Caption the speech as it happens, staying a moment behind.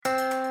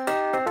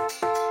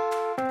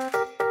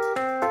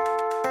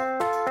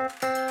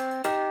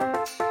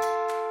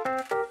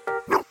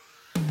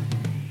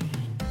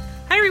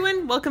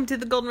Welcome to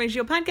the Golden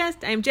Ratio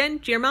Podcast. I am Jen,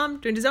 GR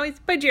Mom, joined as always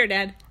by GR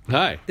Dad.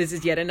 Hi. This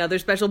is yet another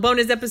special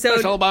bonus episode.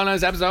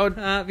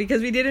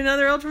 Because we did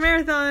another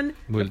Ultramarathon.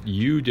 Well,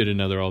 you did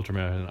another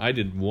Ultramarathon. I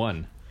did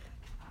one.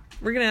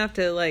 We're going to have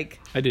to,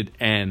 I did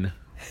an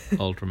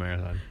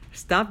Ultramarathon.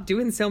 Stop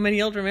doing so many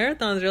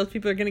Ultramarathons or else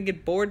people are going to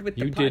get bored with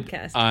the podcast. You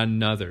did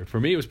another. For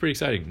me, it was pretty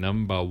exciting.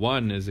 Number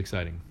one is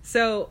exciting.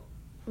 So,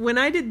 when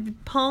I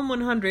did Palm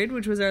 100,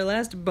 which was our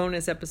last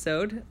bonus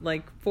episode,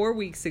 4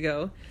 weeks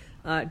ago,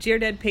 GR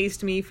Dad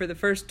paced me for the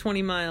first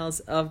 20 miles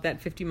of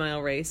that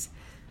 50-mile race.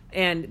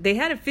 And they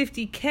had a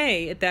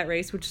 50K at that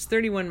race, which is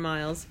 31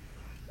 miles.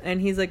 And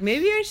he's like,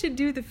 maybe I should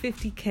do the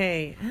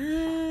 50K.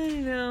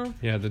 I know.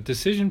 Yeah, the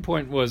decision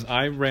point was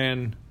I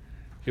ran...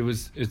 It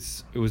was a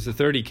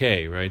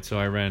 30K, right? So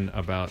I ran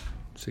about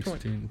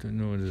 16...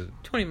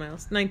 20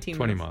 miles. 19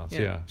 20 miles.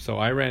 Yeah. So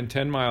I ran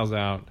 10 miles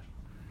out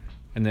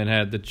and then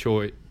had the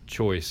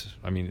choice.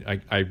 I mean,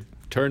 I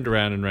turned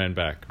around and ran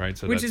back, right?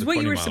 So which that's is what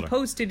you were miler.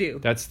 Supposed to do.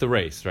 That's the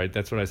race, right?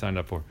 That's what I signed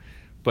up for.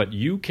 But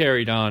you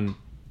carried on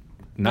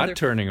not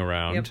turning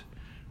around, yep.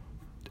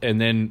 And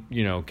then,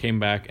 came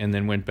back and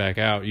then went back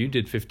out. You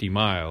did 50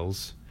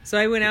 miles. So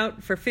I went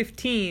out for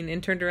 15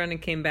 and turned around and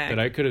came back. But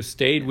I could have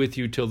stayed with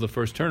you till the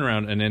first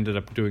turnaround and ended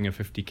up doing a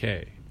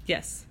 50K.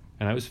 Yes.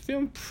 And I was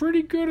feeling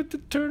pretty good at the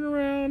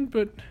turnaround,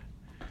 but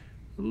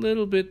a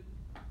little bit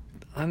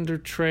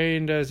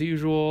undertrained as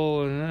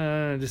usual, and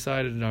I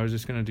decided I was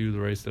just going to do the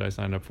race that I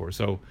signed up for.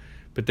 So,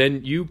 but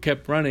then you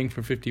kept running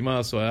for 50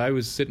 miles, so I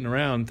was sitting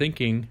around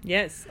thinking...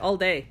 Yes, all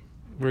day.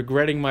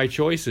 Regretting my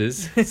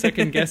choices,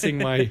 second-guessing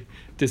my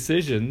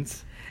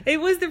decisions. It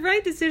was the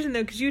right decision,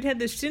 though, because you'd had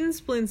the shin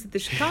splints at the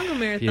Chicago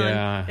Marathon,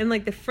 yeah. And,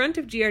 the front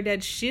of GR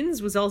Dad's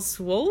shins was all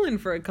swollen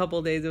for a couple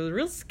of days. It was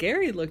real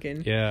scary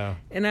looking. Yeah.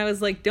 And I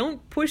was like,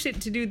 don't push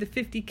it to do the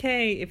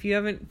 50K if you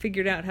haven't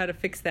figured out how to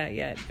fix that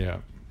yet. Yeah.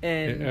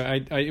 And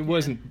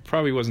it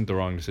probably wasn't the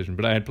wrong decision,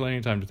 but I had plenty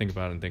of time to think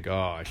about it and think,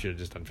 I should have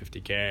just done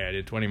 50K. I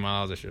did 20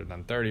 miles. I should have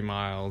done 30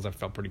 miles. I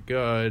felt pretty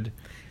good.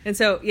 And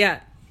so, yeah,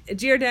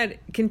 GR Dad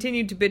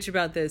continued to bitch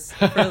about this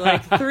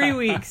for 3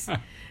 weeks.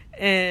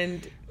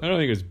 And I don't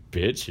think it was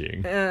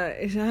bitching.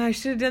 I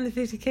should have done the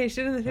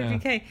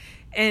 50K, Yeah.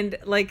 And,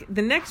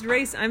 the next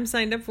race I'm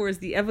signed up for is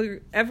the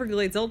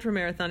Everglades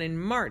Ultramarathon in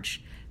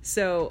March.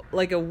 So,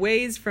 a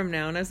ways from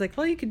now. And I was like,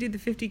 well, you could do the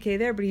 50K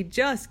there. But he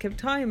just kept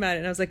talking about it.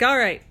 And I was like, all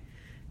right.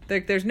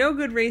 There's no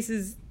good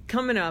races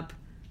coming up.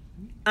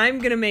 I'm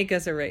going to make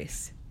us a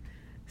race.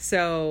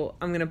 So,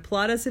 I'm going to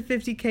plot us a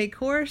 50K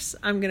course.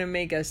 I'm going to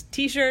make us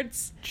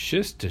T-shirts.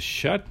 Just to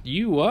shut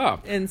you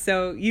up. And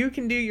so, you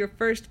can do your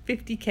first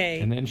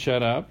 50K. And then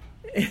shut up.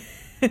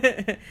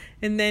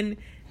 And then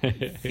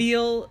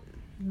feel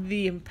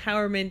the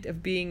empowerment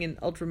of being an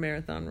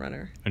ultramarathon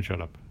runner. And shut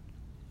up.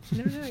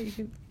 No, you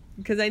can...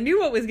 Because I knew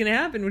what was going to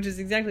happen, which is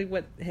exactly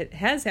what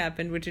has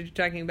happened, which is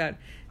talking about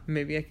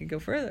maybe I could go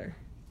further.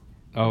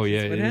 Oh,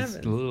 yeah, it's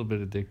a little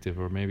bit addictive,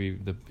 or maybe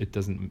it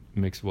doesn't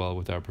mix well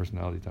with our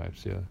personality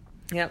types, yeah.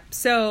 Yep.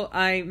 So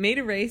I made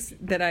a race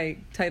that I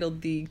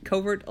titled the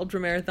Covert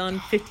Ultramarathon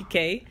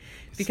 50K,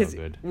 because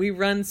we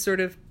run sort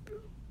of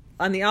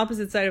on the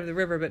opposite side of the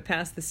river, but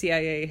past the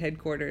CIA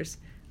headquarters.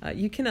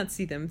 You cannot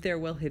see them. They're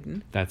well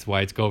hidden. That's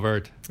why it's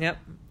covert. Yep.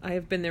 I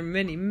have been there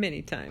many,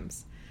 many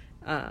times.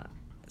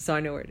 So I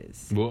know where it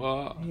is.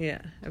 Whoa. Yeah,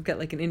 I've got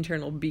an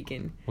internal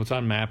beacon. Well, it's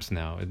on maps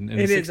now. In the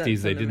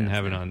 60s, they didn't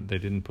have it on. They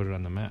didn't put it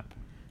on the map.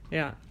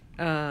 Yeah.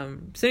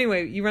 So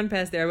anyway, you run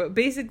past there, but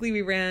basically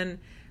we ran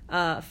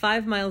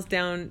 5 miles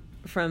down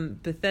from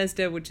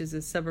Bethesda, which is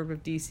a suburb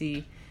of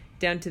DC,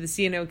 down to the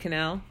C&O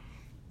Canal,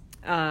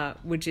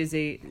 which is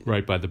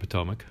right by the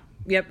Potomac.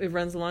 Yep, it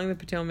runs along the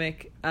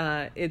Potomac.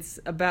 It's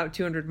about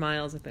 200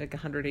 miles, I think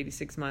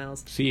 186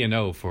 miles.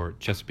 C&O for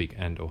Chesapeake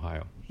and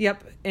Ohio.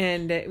 Yep,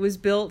 and it was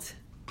built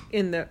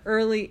in the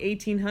early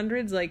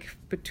 1800s,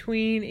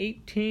 between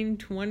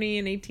 1820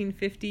 and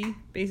 1850,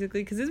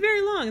 basically, because it's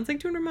very long. It's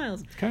 200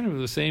 miles. It's kind of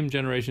the same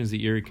generation as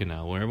the Erie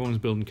Canal, where everyone was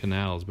building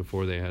canals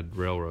before they had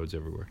railroads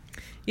everywhere.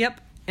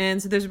 Yep,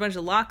 and so there's a bunch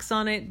of locks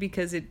on it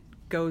because it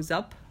goes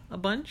up a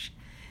bunch,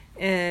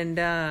 and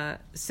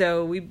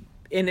so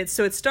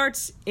it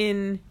starts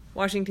in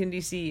Washington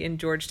D.C. and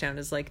Georgetown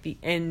is the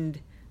end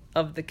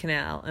of the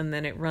canal, and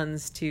then it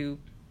runs to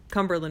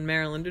Cumberland,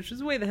 Maryland, which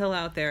is way the hell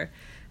out there.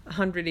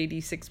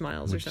 186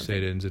 miles or something.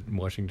 Which say it ends at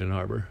Washington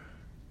Harbor.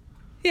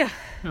 Yeah.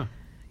 Oh.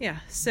 Yeah.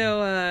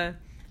 So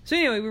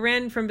anyway, we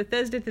ran from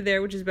Bethesda to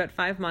there, which is about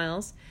 5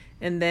 miles.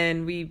 And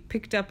then we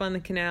picked up on the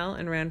canal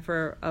and ran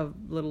for a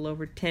little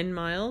over 10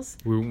 miles.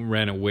 We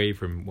ran away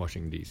from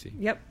Washington, D.C.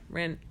 Yep.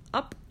 Ran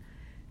up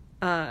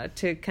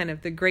to kind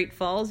of the Great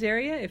Falls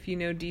area, if you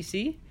know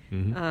D.C.,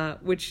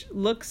 which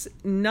looks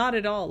not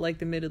at all like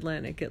the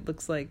Mid-Atlantic. It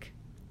looks like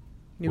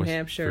New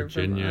Hampshire,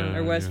 Virginia,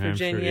 or West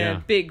Virginia,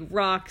 yeah. Big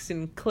rocks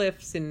and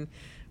cliffs and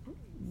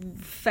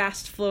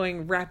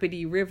fast-flowing,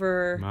 rapidy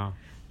river. Wow.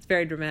 It's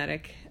very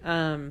dramatic.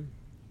 So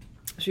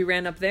we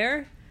ran up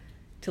there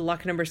to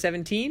lock number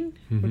 17,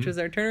 which was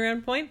our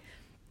turnaround point,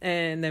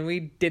 and then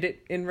we did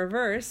it in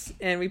reverse,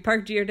 and we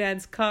parked your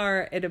dad's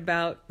car at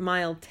about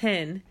mile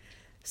 10,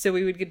 So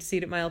we would get to see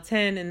it at mile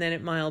 10 and then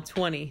at mile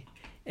 20.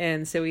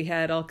 And so we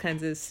had all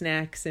kinds of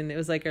snacks, and it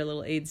was like our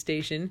little aid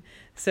station.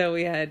 So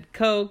we had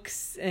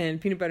Cokes and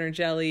peanut butter and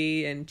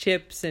jelly and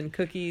chips and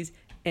cookies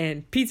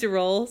and pizza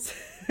rolls,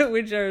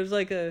 which are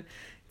like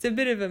it's a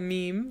bit of a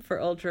meme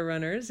for ultra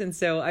runners. And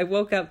so I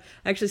woke up,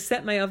 I actually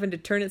set my oven to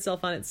turn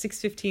itself on at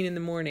 6:15 in the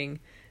morning.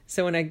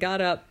 So when I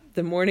got up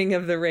the morning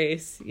of the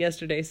race,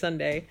 yesterday,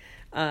 Sunday,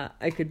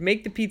 I could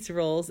make the pizza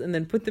rolls and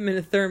then put them in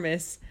a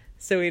thermos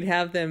so we'd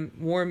have them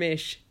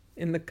warmish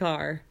in the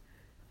car.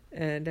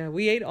 And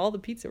we ate all the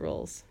pizza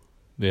rolls.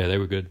 Yeah, they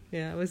were good.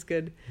 Yeah, it was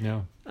good.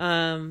 Yeah.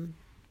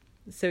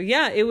 So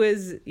yeah, it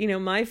was,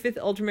 my 5th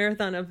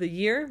ultramarathon of the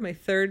year, my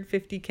 3rd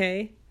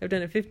 50K. I've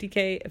done a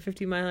 50K, a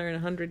 50 miler, and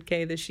a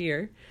 100K this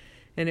year.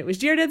 And it was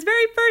Jared's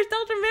very first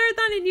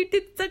ultramarathon, and you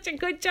did such a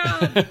good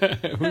job.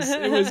 It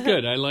was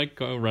good. I like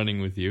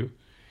running with you.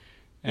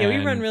 Yeah,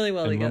 we run really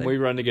well together. When we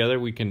run together,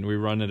 we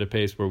run at a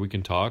pace where we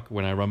can talk.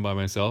 When I run by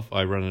myself,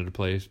 I run at a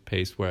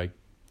pace where I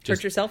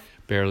hurt yourself?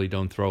 Barely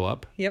don't throw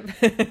up. Yep.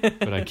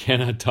 But I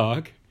cannot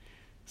talk.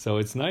 So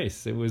it's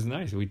nice. It was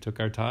nice. We took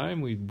our time.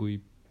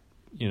 We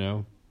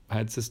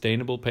had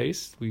sustainable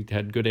pace. We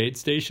had good aid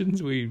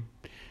stations. We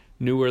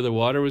knew where the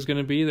water was going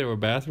to be. There were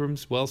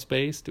bathrooms, well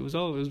spaced. It was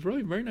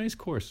really very nice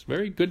course.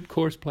 Very good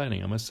course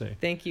planning, I must say.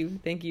 Thank you.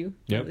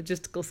 Yep.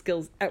 Logistical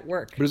skills at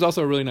work. But it was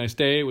also a really nice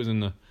day. It was in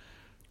the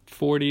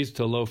 40s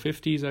to low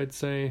 50s, I'd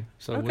say.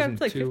 So it wasn't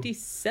like too...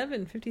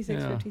 57,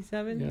 56,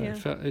 57. Yeah.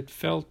 It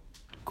felt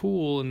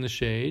cool in the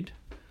shade,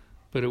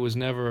 but it was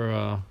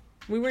never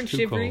we weren't too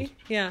shivery. cold.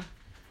 Yeah.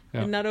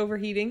 And not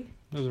overheating.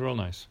 It was real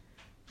nice.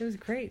 It was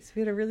great. So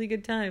we had a really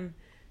good time.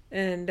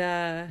 And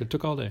it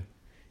took all day.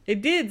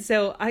 It did.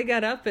 So I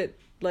got up at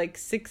like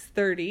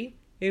 6:30.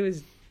 It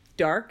was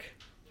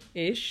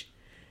dark-ish.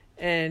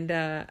 And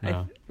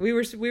we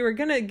were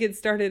going to get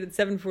started at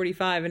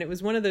 7:45, and it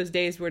was one of those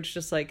days where it's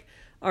just like,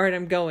 all right,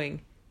 I'm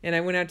going. And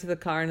I went out to the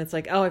car, and it's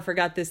like, oh, I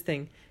forgot this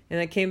thing. And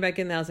I came back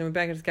in the house, and went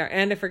back into the car,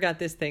 and I forgot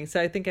this thing. So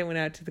I think I went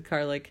out to the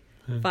car like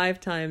 5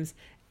 times.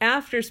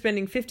 After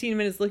spending 15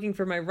 minutes looking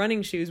for my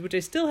running shoes, which I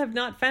still have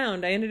not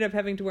found, I ended up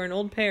having to wear an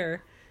old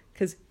pair,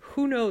 because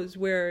who knows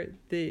where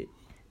the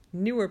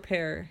newer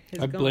pair has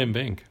gone. I'd blame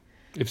Bink.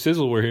 If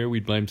Sizzle were here,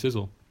 we'd blame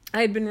Sizzle.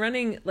 I had been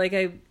running,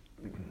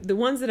 the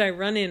ones that I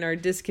run in are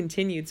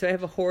discontinued, so I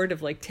have a hoard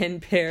of like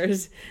 10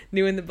 pairs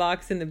new in the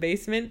box in the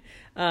basement.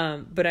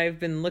 But I've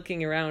been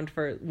looking around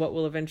for what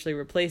will eventually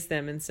replace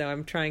them, and so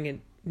I'm trying a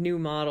new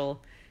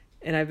model,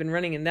 and I've been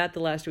running in that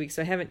the last week,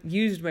 so I haven't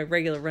used my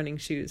regular running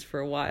shoes for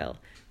a while.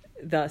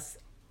 Thus,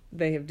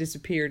 they have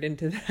disappeared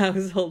into the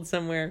household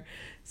somewhere.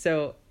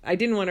 So I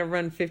didn't want to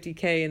run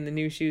 50K in the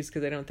new shoes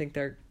because I don't think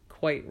they're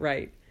quite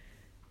right.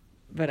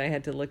 But I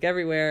had to look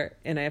everywhere,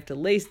 and I have to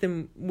lace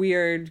them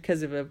weird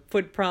because of a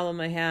foot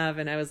problem I have.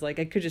 And I was like,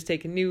 I could just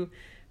take a new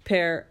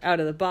pair out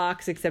of the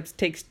box, except it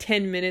takes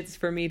 10 minutes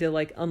for me to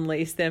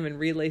unlace them and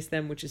relace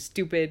them, which is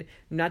stupid.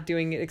 I'm not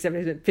doing it, except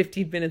I spent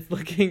 15 minutes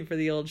looking for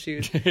the old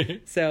shoes.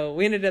 So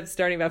we ended up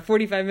starting about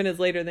 45 minutes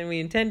later than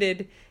we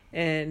intended.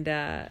 And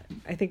I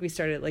think we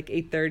started at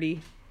 8:30,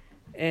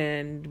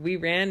 and we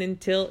ran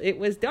until it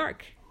was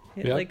dark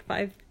at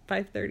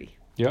 5:30.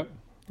 Yep.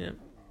 Yeah.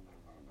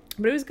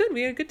 But it was good.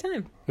 We had a good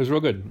time. It was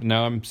real good.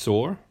 Now I'm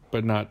sore,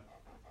 but not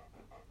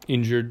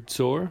injured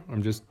sore.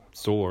 I'm just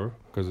sore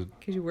because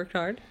you worked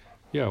hard.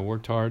 Yeah,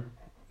 worked hard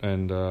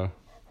and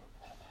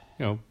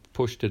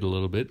pushed it a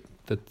little bit.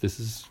 That this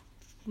is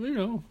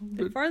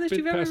the farthest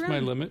you've ever past run. my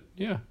limit.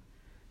 Yeah.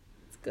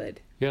 It's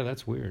good. Yeah,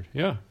 that's weird.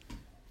 Yeah.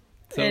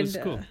 So it was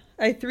cool.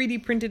 I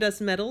 3D printed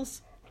us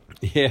medals.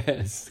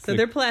 Yes. So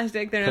they're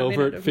plastic. They're not made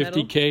out of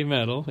metal. Covert 50K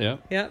medal. Yeah.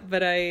 Yeah,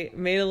 but I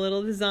made a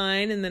little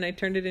design, and then I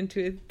turned it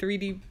into a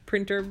 3D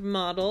printer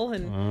model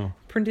and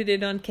printed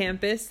it on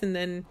campus, and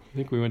then... I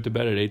think we went to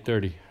bed at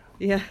 8:30.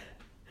 Yeah.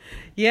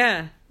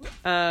 Yeah.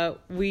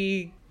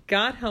 We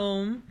got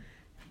home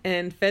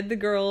and fed the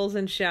girls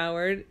and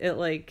showered at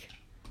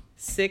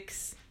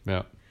 6.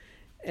 Yeah.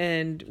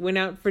 And went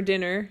out for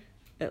dinner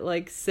at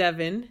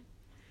 7.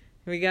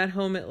 We got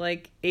home at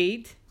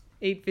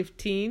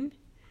 8:15.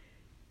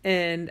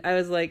 And I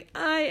was like,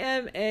 I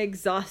am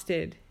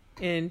exhausted.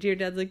 And your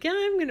dad's like, yeah,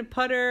 I'm going to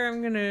putter.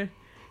 I'm going to,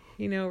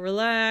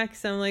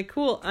 relax. I'm like,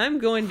 cool. I'm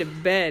going to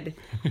bed.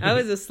 I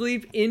was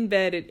asleep in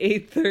bed at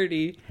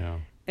 8:30. Yeah.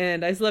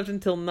 And I slept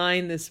until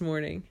 9 this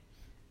morning.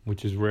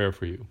 Which is rare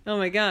for you. Oh,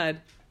 my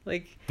God.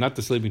 Not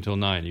to sleep until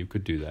 9. You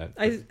could do that.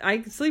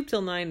 I sleep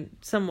till 9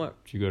 somewhat.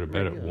 You go to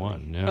bed regularly. At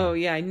 1. Yeah. Oh,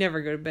 yeah. I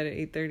never go to bed at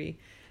 8:30.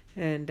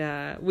 And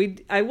I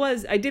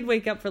did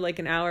wake up for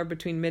an hour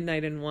between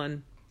midnight and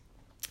 1.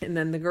 And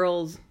then the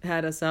girls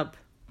had us up,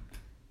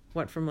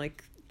 from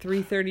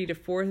 3:30 to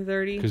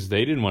 4:30? Because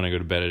they didn't want to go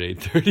to bed at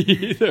 8:30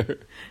 either.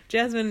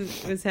 Jasmine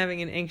was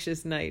having an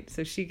anxious night,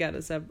 so she got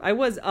us up. I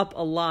was up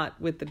a lot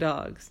with the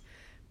dogs,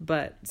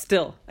 but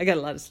still, I got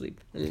a lot of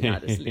sleep.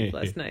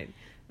 Last night,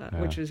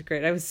 which was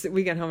great.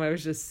 We got home, I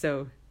was just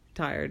so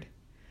tired.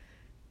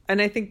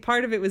 And I think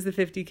part of it was the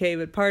 50K,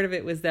 but part of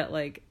it was that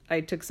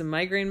I took some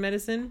migraine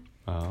medicine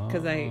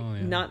because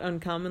not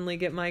uncommonly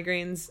get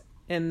migraines.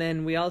 And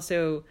then we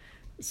also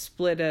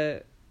split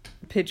a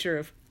pitcher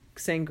of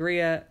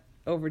sangria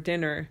over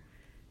dinner.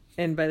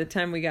 And by the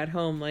time we got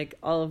home, like,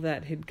 all of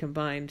that had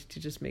combined to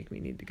just make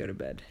me need to go to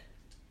bed.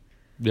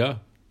 Yeah.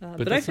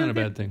 But that's not a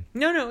bad thing.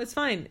 No, it's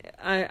fine.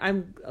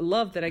 I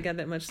love that I got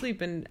that much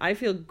sleep, and I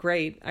feel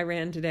great. I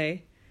ran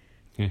today.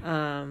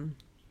 Yeah.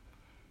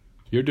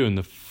 You're doing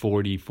the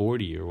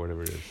 40-40 or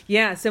whatever it is.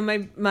 Yeah, so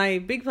my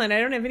big plan, I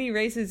don't have any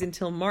races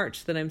until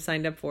March that I'm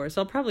signed up for,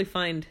 so I'll probably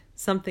find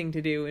something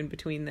to do in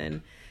between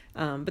then.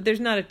 But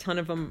there's not a ton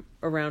of them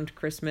around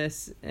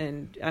Christmas,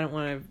 and I don't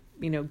want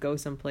to, go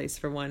someplace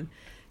for one.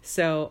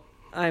 So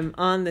I'm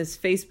on this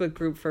Facebook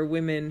group for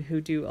women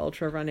who do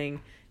ultra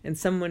running, and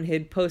someone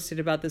had posted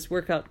about this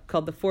workout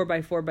called the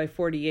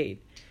 4x4x48,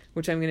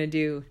 which I'm going to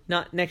do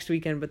not next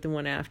weekend, but the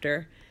one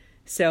after.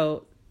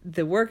 So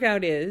the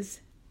workout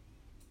is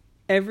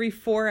every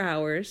 4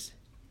 hours,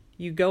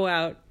 you go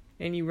out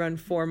and you run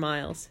 4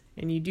 miles,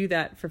 and you do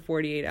that for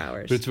 48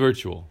 hours. But it's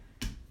virtual.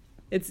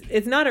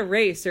 It's not a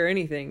race or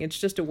anything. It's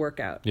just a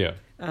workout. Yeah.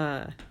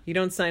 You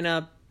don't sign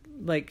up.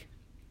 Like,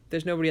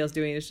 there's nobody else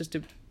doing it. It's just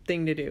a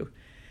thing to do.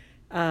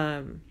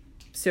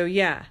 So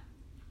yeah,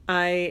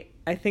 I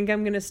think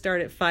I'm going to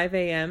start at 5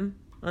 a.m.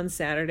 on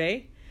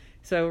Saturday.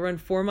 So I will run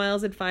 4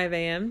 miles at 5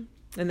 a.m.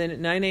 And then at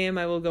 9 a.m.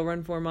 I will go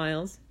run 4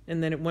 miles.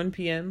 And then at 1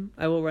 p.m.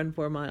 I will run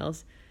 4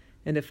 miles.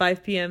 And at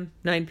 5 p.m.,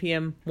 9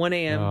 p.m., 1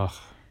 a.m. Ugh.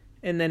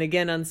 And then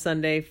again on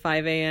Sunday,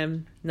 5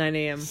 a.m., 9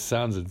 a.m.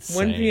 Sounds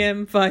insane. 1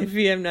 p.m., 5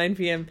 p.m., 9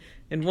 p.m.,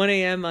 and 1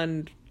 a.m.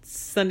 on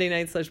Sunday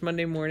night /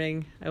 Monday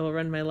morning. I will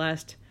run my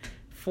last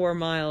 4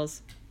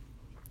 miles.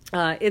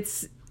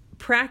 It's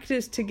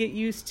practice to get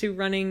used to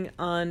running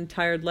on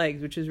tired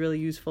legs, which is really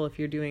useful if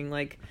you're doing,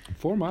 like,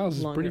 4 miles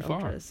is pretty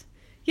far. Ultras.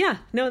 Yeah,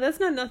 no, that's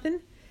not nothing.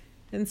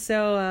 And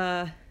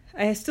so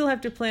I still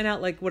have to plan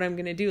out, like, what I'm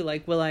going to do.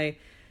 Like, will I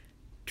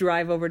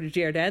drive over to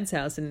JR Dad's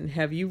house and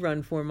have you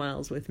run 4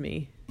 miles with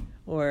me?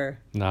 Or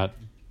not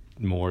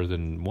more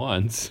than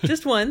once.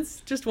 Just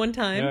once, just one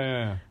time.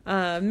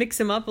 Yeah. Mix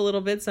them up a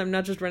little bit, so I'm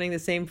not just running the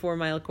same 4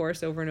 mile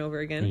course over and over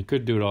again. You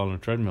could do it all on a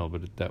treadmill,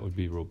 but that would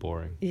be real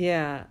boring.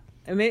 Yeah,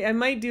 I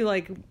might do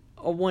like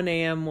a 1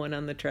 a.m. one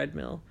on the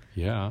treadmill.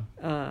 Yeah.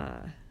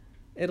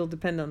 It'll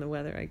depend on the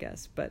weather, I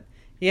guess. But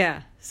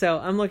yeah, so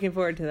I'm looking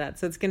forward to that.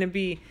 So it's going to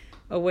be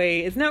a way.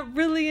 It's not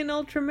really an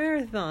ultra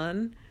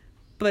marathon,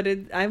 but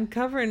I'm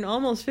covering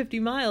almost 50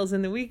 miles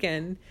in the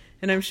weekend.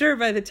 And I'm sure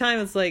by the time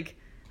it's like,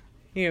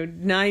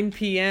 9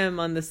 p.m.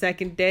 on the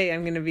second day,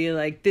 I'm going to be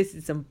like, this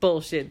is some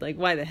bullshit. Like,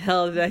 why the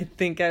hell did I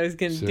think I was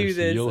going to do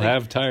this? You'll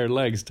have tired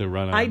legs to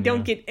run on. I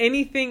don't get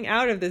anything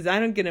out of this. I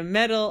don't get a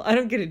medal. I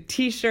don't get a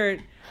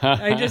t-shirt.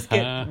 I just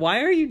get,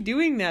 why are you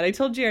doing that? I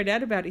told JR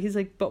Dad about it. He's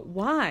like, but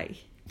why?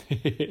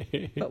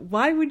 But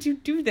why would you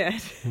do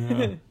that?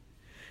 Yeah.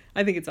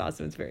 I think it's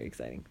awesome. It's very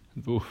exciting.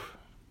 Oof.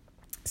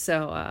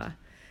 So,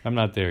 I'm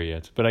not there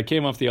yet. But I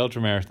came off the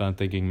ultramarathon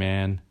thinking,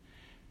 man,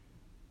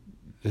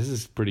 this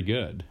is pretty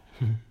good.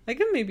 I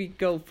could maybe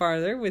go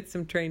farther with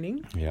some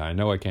training. Yeah, I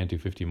know I can't do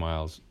 50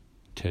 miles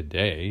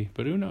today,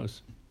 but who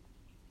knows?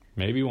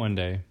 Maybe one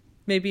day.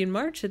 Maybe in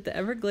March at the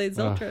Everglades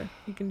Ultra,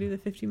 you can do the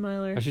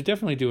 50-miler. I should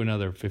definitely do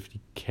another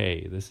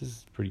 50K. This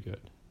is pretty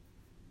good.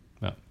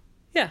 No.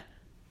 Yeah,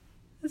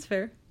 that's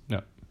fair.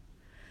 No.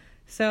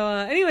 So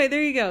anyway,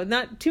 there you go.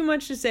 Not too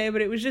much to say,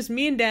 but it was just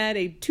me and Dad,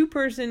 a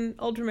 2-person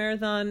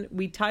ultramarathon.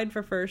 We tied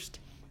for first.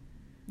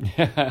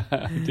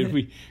 Yeah. Did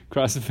we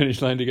cross the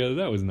finish line together?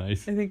 That was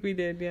nice. I think we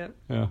did, yeah.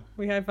 Yeah.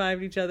 We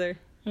high-fived each other.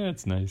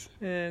 That's nice.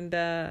 And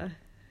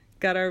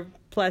got our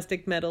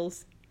plastic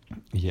medals.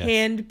 Yes.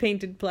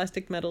 Hand-painted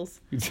plastic medals.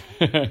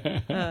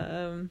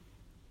 Hang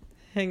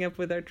up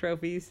with our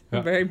trophies.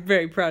 I'm very,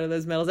 very proud of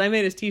those medals. I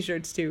made us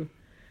t-shirts, too,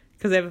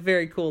 because they have a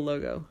very cool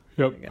logo.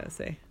 Yep. I gotta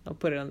say. I'll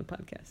put it on the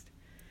podcast.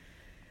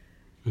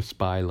 The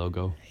spy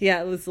logo.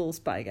 Yeah, this little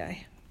spy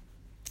guy.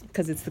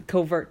 Because it's the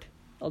Covert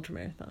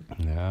Ultramarathon.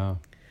 Yeah.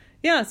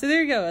 Yeah, so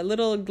there you go. A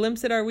little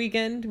glimpse at our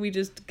weekend. We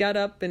just got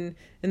up and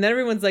then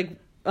everyone's like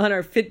on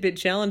our Fitbit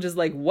challenge is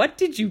like, what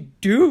did you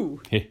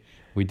do?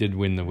 We did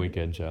win the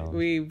weekend challenge.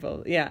 We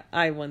both,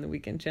 I won the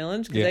weekend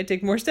challenge because I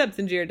take more steps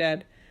than JR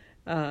Dad.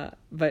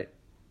 But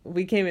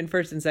we came in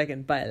first and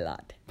second by a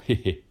lot.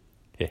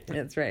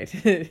 That's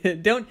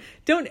right. Don't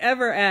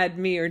ever add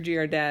me or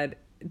JR Dad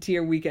to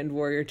your weekend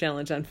warrior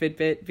challenge on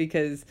Fitbit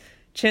because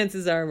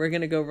chances are we're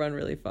going to go run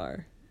really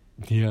far.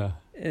 Yeah.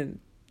 And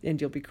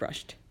you'll be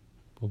crushed.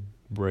 We'll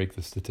break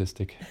the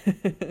statistic.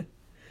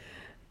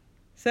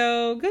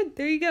 So, good.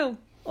 There you go.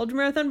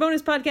 Ultramarathon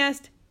bonus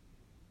podcast.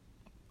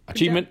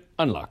 Achievement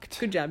unlocked.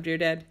 Good job, JR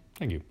Dad.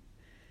 Thank you.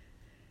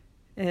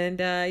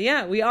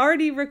 And, we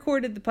already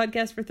recorded the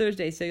podcast for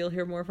Thursday, so you'll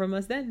hear more from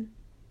us then.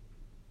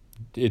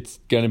 It's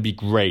going to be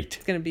great.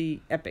 It's going to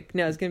be epic.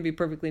 No, it's going to be a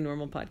perfectly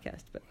normal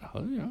podcast. But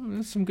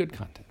there's some good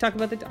content. Talk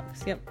about the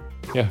dogs. Yep.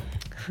 Yeah.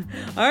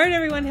 All right,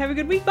 everyone. Have a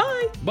good week.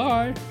 Bye.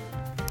 Bye.